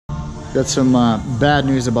got some bad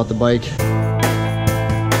news about the bike.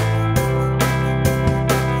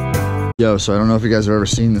 Yo, so I don't know if you guys have ever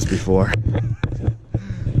seen this before.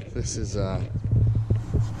 This is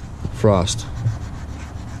frost.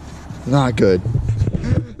 Not good.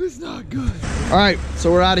 It's not good. All right,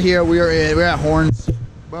 so we're out of here. We're at Horns.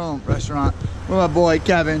 Boom, restaurant. With my boy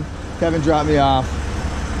Kevin. Kevin dropped me off.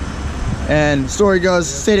 And story goes,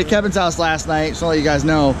 stayed at Kevin's house last night, so I'll let you guys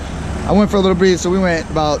know. I went for a little breathe, so we went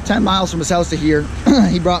about 10 miles from his house to here.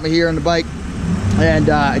 He brought me here on the bike, and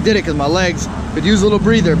I did it because my legs could use a little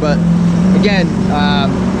breather. But again,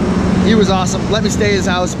 he was awesome. Let me stay at his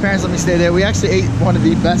house. Parents let me stay there. We actually ate one of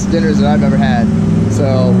the best dinners that I've ever had.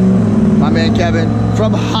 So my man Kevin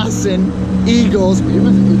from Hassan Eagles. You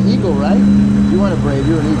was an Eagle, right? You weren't a Brave,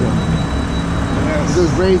 you were an Eagle. Yes. It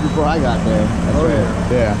was Braves before I got there. That's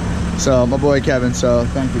right. Yeah. So my boy Kevin, so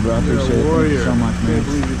thank you, bro. I appreciate it. Thank you so much, man. Can't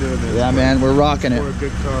believe you're doing this. Yeah, man, we're rocking it. For a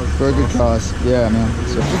good cause. For a good cause. Yeah, man.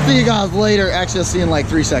 So we'll see you guys later. Actually, I'll see you in like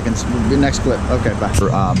 3 seconds. The next clip. Okay, bye. For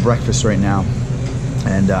breakfast right now,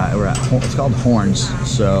 and we're at it's called Horns.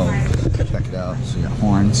 So check it out. So you got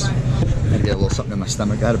Horns. I get a little something in my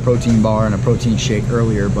stomach. I had a protein bar and a protein shake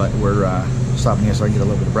earlier, but we're stopping here so I can get a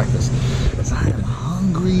little bit of breakfast. Because I am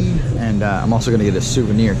hungry, and I'm also gonna get a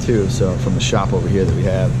souvenir too. So from the shop over here that we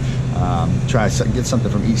have. Try to get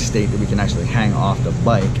something from each state that we can actually hang off the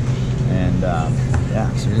bike, and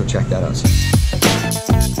yeah, so we're gonna check that out.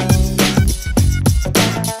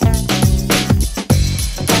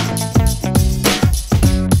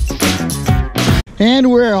 And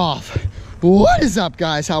we're off. What is up,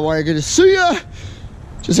 guys? How are you? Good to see ya.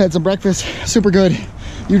 Just had some breakfast, super good.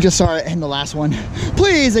 You just saw it in the last one.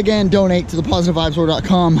 Please, again, donate to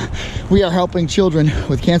thepositivevibeswar.com. We are helping children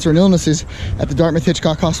with cancer and illnesses at the Dartmouth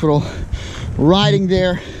Hitchcock Hospital. Riding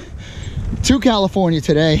there to California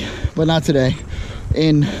today, but not today.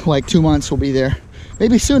 In like 2 months, we'll be there.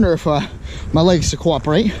 Maybe sooner if my legs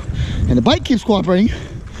cooperate. And the bike keeps cooperating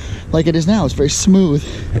like it is now. It's very smooth.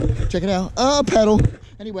 Check it out. Pedal.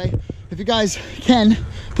 Anyway, if you guys can,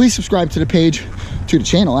 please subscribe to the page, to the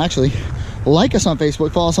channel, actually. Like us on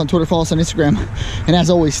Facebook, follow us on Twitter, follow us on Instagram. And as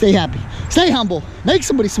always, stay happy, stay humble, make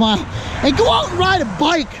somebody smile, and go out and ride a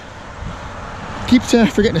bike. Keep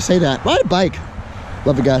forgetting to say that. Ride a bike.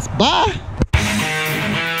 Love you guys. Bye.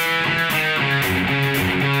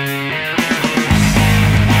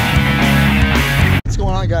 What's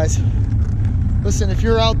going on, guys? Listen, if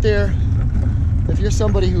you're out there, if you're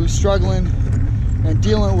somebody who's struggling and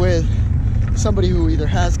dealing with somebody who either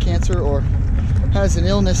has cancer or has an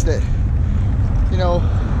illness that, you know,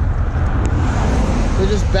 they're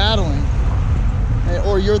just battling,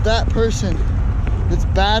 or you're that person that's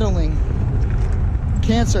battling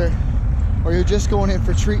cancer, or you're just going in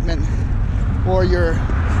for treatment, or you've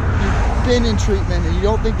been in treatment and you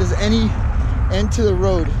don't think there's any end to the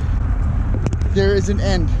road. There is an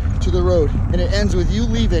end to the road, and it ends with you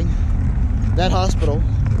leaving that hospital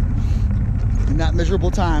in that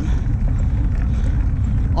miserable time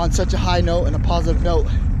on such a high note and a positive note.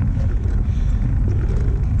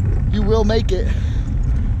 You will make it.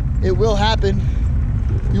 It will happen.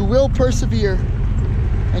 You will persevere,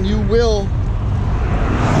 and you will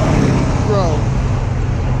grow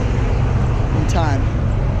in time.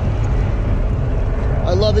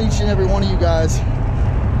 I love each and every one of you guys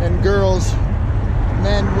and girls,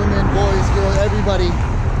 men, women, boys, girls, everybody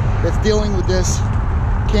that's dealing with this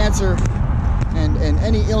cancer and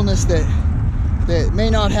any illness that may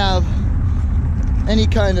not have any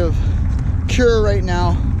kind of cure right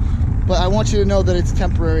now. But I want you to know that it's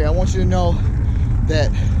temporary. I want you to know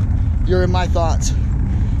that you're in my thoughts.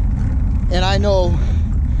 And I know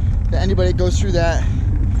that anybody that goes through that,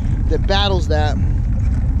 that battles that,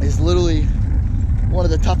 is literally one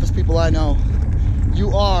of the toughest people I know.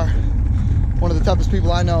 You are one of the toughest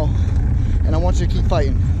people I know. And I want you to keep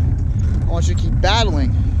fighting. I want you to keep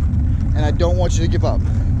battling. And I don't want you to give up.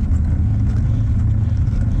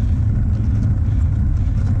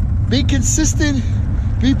 Be consistent.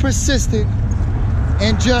 Be persistent,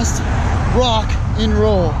 and just rock and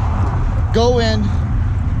roll. Go in,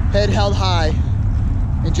 head held high,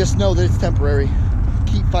 and just know that it's temporary.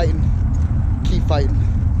 Keep fighting, keep fighting,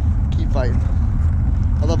 keep fighting.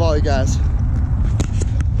 I love all you guys.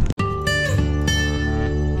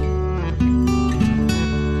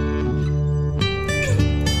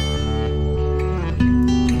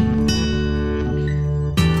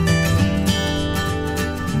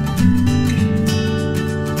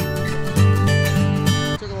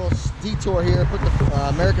 Tour here, put the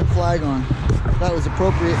American flag on. That was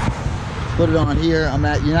appropriate. Put it on here. I'm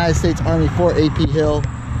at United States Army Fort AP Hill.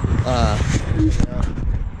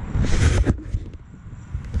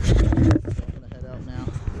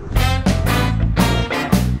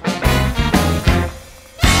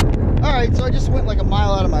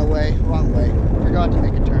 mile out of my way, wrong way. Forgot to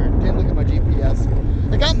make a turn. Didn't look at my GPS.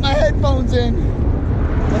 I got my headphones in.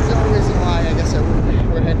 That's the only reason why I guess I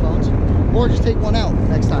would wear headphones. Or just take one out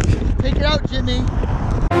next time. Take it out, Jimmy.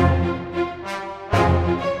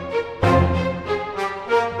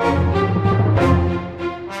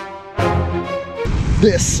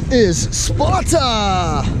 This is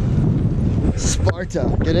Sparta!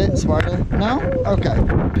 Sparta. Get it? Sparta? No? Okay.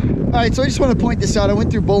 Alright, so I just want to point this out. I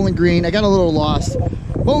went through Bowling Green. I got a little lost.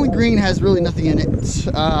 Bowling Green has really nothing in it. It's,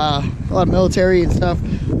 a lot of military and stuff.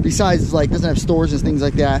 Besides, like, doesn't have stores and things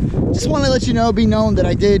like that. Just want to let you know, be known that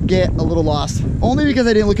I did get a little lost. Only because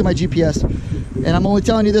I didn't look at my GPS. And I'm only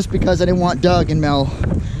telling you this because I didn't want Doug and Mel,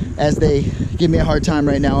 as they give me a hard time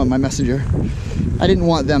right now on my messenger. I didn't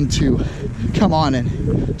want them to come on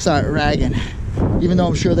and start ragging, even though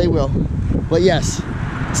I'm sure they will. But yes,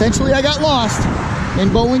 essentially I got lost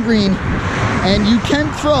in Bowling Green, and you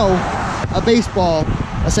can throw a baseball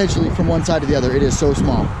essentially from one side to the other. It is so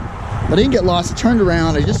small. But I didn't get lost. I turned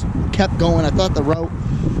around. I just kept going. I thought the route,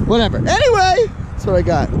 whatever. Anyway, that's what I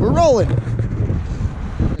got. We're rolling.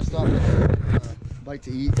 We're stopping at a bite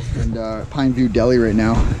to eat and Pine View Deli right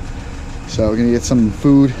now. So we're gonna get some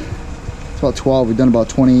food. It's about 12. We've done about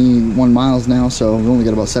 21 miles now, so we've only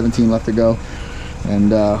got about 17 left to go.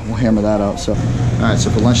 And we'll hammer that out. So, all right.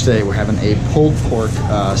 So for lunch today, we're having a pulled pork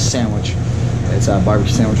sandwich. It's a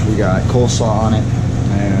barbecue sandwich. We got coleslaw on it,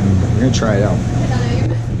 and we're gonna try it out.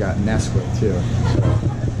 We got Nesquik too.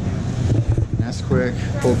 Nesquik,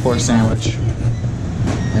 pulled pork sandwich,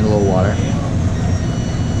 and a little water,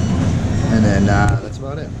 and then that's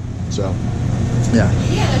about it. So, yeah,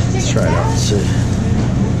 let's try it out. Let's see.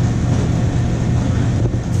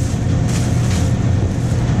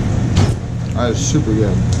 That is super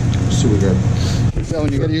good. Super good. So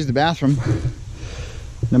when you gotta use the bathroom,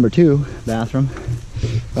 number 2 bathroom,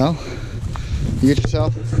 well, you get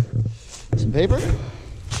yourself some paper,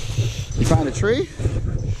 you find a tree,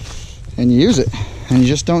 and you use it. And you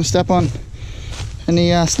just don't step on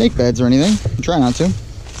any snake beds or anything. Try not to.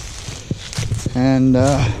 And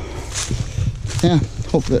yeah,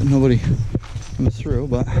 hope that nobody comes through,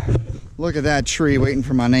 but look at that tree waiting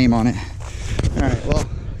for my name on it. All right, well,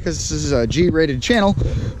 because this is a G-rated channel,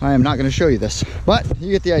 I am not going to show you this, but you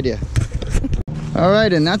get the idea. All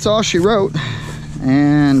right, and that's all she wrote,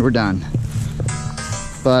 and we're done.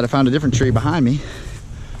 But I found a different tree behind me,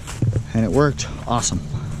 and it worked awesome.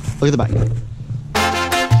 Look at the bike.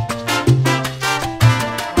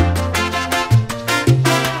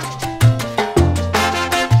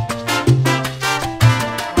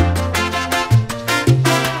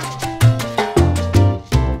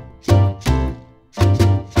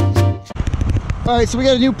 All right, so we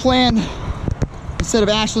got a new plan. Instead of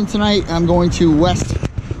Ashland tonight, I'm going to West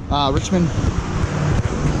Richmond,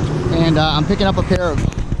 and I'm picking up a pair of,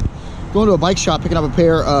 going to a bike shop, picking up a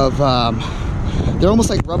pair of, they're almost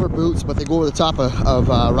like rubber boots, but they go over the top of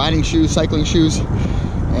riding shoes, cycling shoes.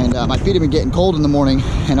 And my feet have been getting cold in the morning,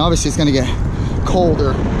 and obviously it's gonna get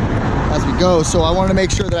colder as we go. So I wanted to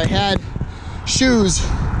make sure that I had shoes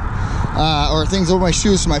or things over my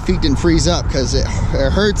shoes so my feet didn't freeze up, because it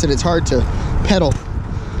hurts and it's hard to pedal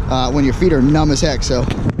when your feet are numb as heck. So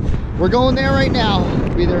we're going there right now.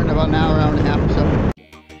 We'll be there in about an hour, hour and a half or so.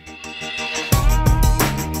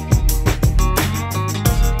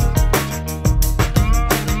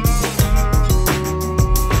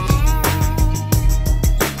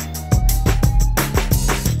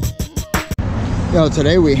 Yo,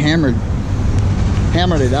 today we hammered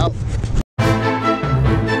it out.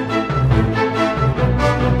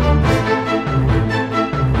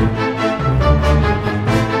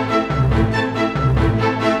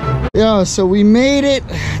 Yeah, so we made it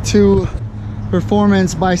to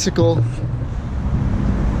Performance Bicycle.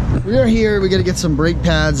 We are here. We got to get some brake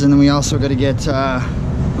pads, and then we also got to get the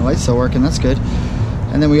light's still working. That's good.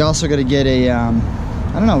 And then we also got to get a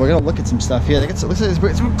I don't know, we're gonna look at some stuff here. It looks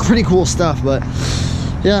like it's pretty cool stuff, but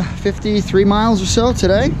yeah, 53 miles or so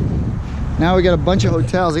today. Now we got a bunch of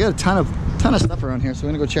hotels. I got a ton of stuff around here, so we're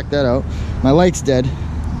gonna go check that out. My light's dead.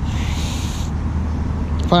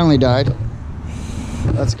 Finally died.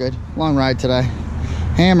 That's good. Long ride today.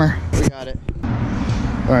 Hammer, we got it.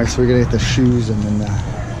 All right, so we're gonna get the shoes and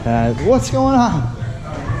then what's going on?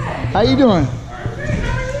 How you doing?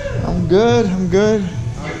 I'm good. I'm good.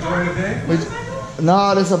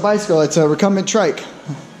 No, this is a bicycle. It's a recumbent trike.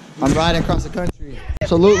 I'm riding across the country.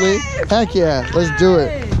 Absolutely. Heck yeah. Let's do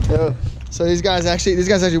it. So these guys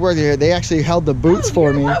actually work here. They actually held the boots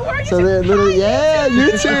for me. So they're literally, yeah,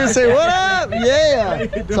 you too. Say what up? Yeah.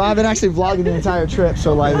 So I've been actually vlogging the entire trip.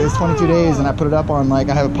 So like it's 22 days, and I put it up on like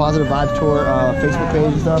I have a Positive Vibes Tour Facebook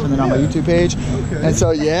page and stuff, and then on my YouTube page. Okay. And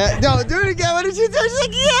so yeah, no, do it again. What did you do? She's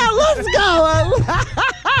like, yeah, let's go.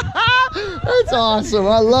 That's awesome.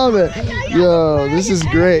 I love it. Yo, this is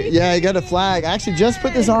great. Yeah, you got a flag. I actually just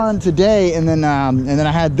put this on today, and then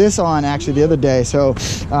I had this on actually the other day. So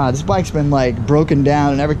this bike's been like broken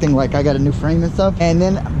down and everything. Like I got a new frame and stuff. And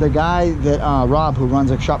then the guy that Rob, who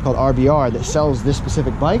runs a shop called RBR that sells this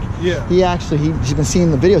specific bike, yeah, he's been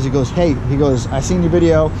seeing the videos. He goes, I seen your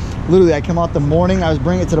video. Literally, I come out the morning I was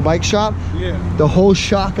bringing it to the bike shop. Yeah, the whole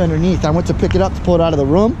shock underneath. I went to pick it up to pull it out of the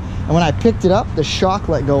room. And when I picked it up, the shock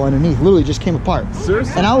let go underneath. Literally just came apart.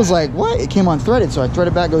 Seriously? And I was like, what? It came unthreaded. So I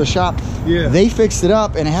threaded back to the shop. Yeah. They fixed it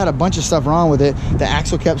up, and it had a bunch of stuff wrong with it. The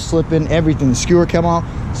axle kept slipping, everything. The skewer came off.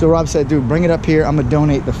 So Rob said, dude, bring it up here. I'm going to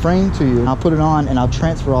donate the frame to you. I'll put it on, and I'll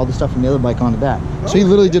transfer all the stuff from the other bike onto that. So he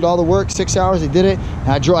literally did all the work, 6 hours. He did it.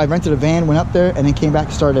 And I rented a van, went up there, and then came back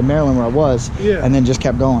and started in Maryland where I was. Yeah. And then just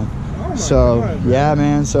kept going. So God, yeah,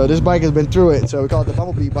 man, so this bike has been through it, so we call it the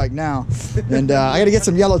Bumblebee bike now. And I gotta get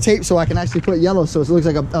some yellow tape so I can actually put yellow so it looks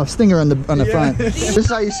like a stinger on the front. This is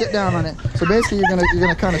how you sit down on it. So basically you're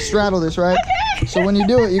gonna kind of straddle this, right? Okay. So when you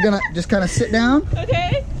do it, you're gonna just kind of sit down,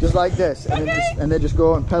 okay, just like this, and, okay, then just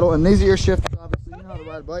go and pedal, and these are your shifters, obviously. You know how to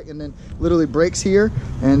ride a bike. And then literally brakes here,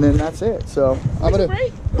 and then that's it. So I'm gonna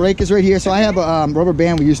brake is right here. So I have a rubber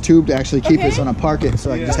band we use tube to actually keep this, so I don't park it,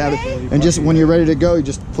 so I can just have it, and just when you're ready to go, you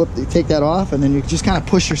just take that off, and then you just kind of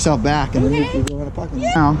push yourself back, and then you go in a parking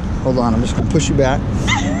lot. Now hold on, I'm just gonna push you back. All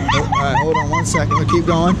right, hold on 1 second. We'll keep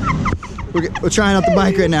going. We're trying out the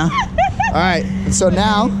bike right now. All right, and so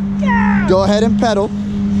now go ahead and pedal.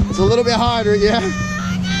 It's a little bit harder. Yeah,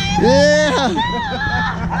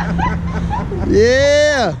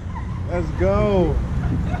 yeah. Let's go.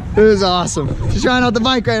 This is awesome. She's trying out the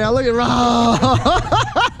bike right now. Look at Rob.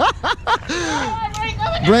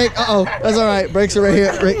 Brake. Uh-oh. That's all right. Brakes are right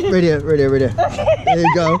here. Right here. There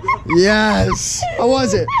you go. Yes. How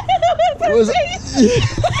was it? What was it?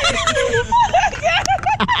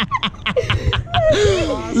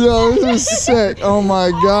 Yo, this is sick. Oh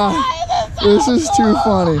my God. This is too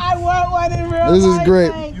funny. I want one in real life. This is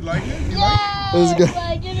great. You like it? You like it? This is good.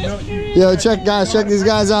 Yo, check these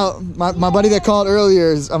guys out. My buddy that called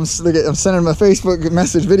earlier, I'm sending him a Facebook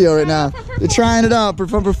message video right now. They're trying it out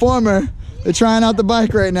from Performer. They're trying out the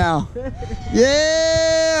bike right now.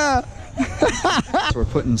 Yeah! So we're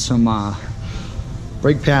putting some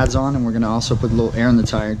brake pads on, and we're gonna also put a little air in the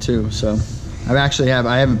tire too. So I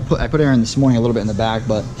put air in this morning a little bit in the back,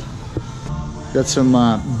 but got some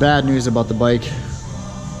bad news about the bike.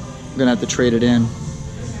 I'm gonna have to trade it in,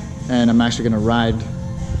 and I'm actually gonna ride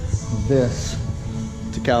this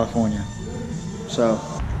to California. So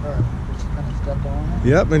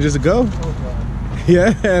yep, and just go.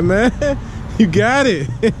 Yeah, man, you got it.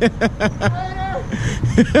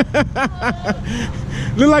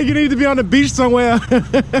 Look like you need to be on the beach somewhere.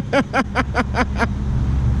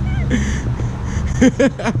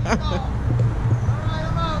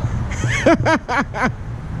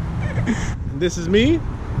 This is me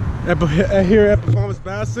here at Performance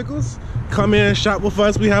Bicycles. Come in and shop with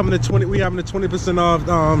us. We having a 20%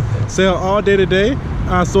 off sale all day today.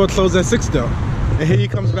 Store closed at 6 though. And here he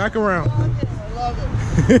comes back around. I love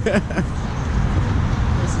it.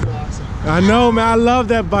 This is awesome. I know, man. I love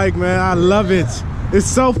that bike, man. I love it. It's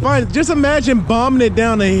so fun. Just imagine bombing it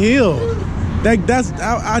down a hill. I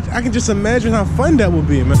can just imagine how fun that would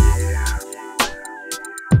be, man.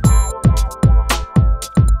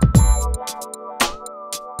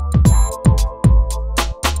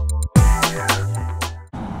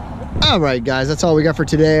 All right, guys, that's all we got for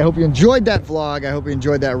today. I hope you enjoyed that vlog. I hope you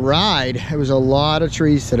enjoyed that ride. It was a lot of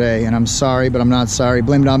trees today, and I'm sorry, but I'm not sorry.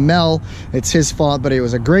 Blame it on Mel. It's his fault, but it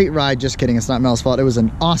was a great ride. Just kidding, it's not Mel's fault. It was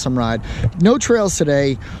an awesome ride. No trails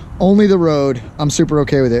today, only the road. I'm super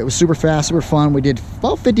okay with it. It was super fast, super fun. We did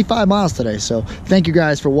about 55 miles today, so thank you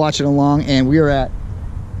guys for watching along, and we are at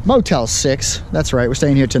Motel 6. That's right, we're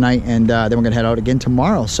staying here tonight, and then we're gonna head out again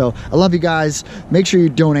tomorrow. So I love you guys. Make sure you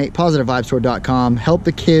donate, positivevibestore.com. Help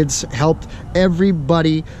the kids, help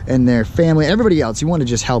everybody and their family, everybody else. You want to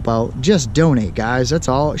just help out, just donate, guys. That's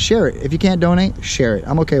all. Share it. If you can't donate, share it.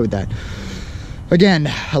 I'm okay with that.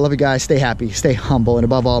 Again, I love you guys. Stay happy, stay humble, and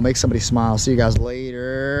above all, make somebody smile. See you guys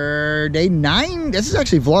later. Day 9. This is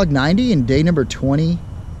actually vlog 90 and day number 22.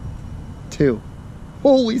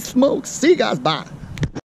 Holy smokes. See you guys. Bye.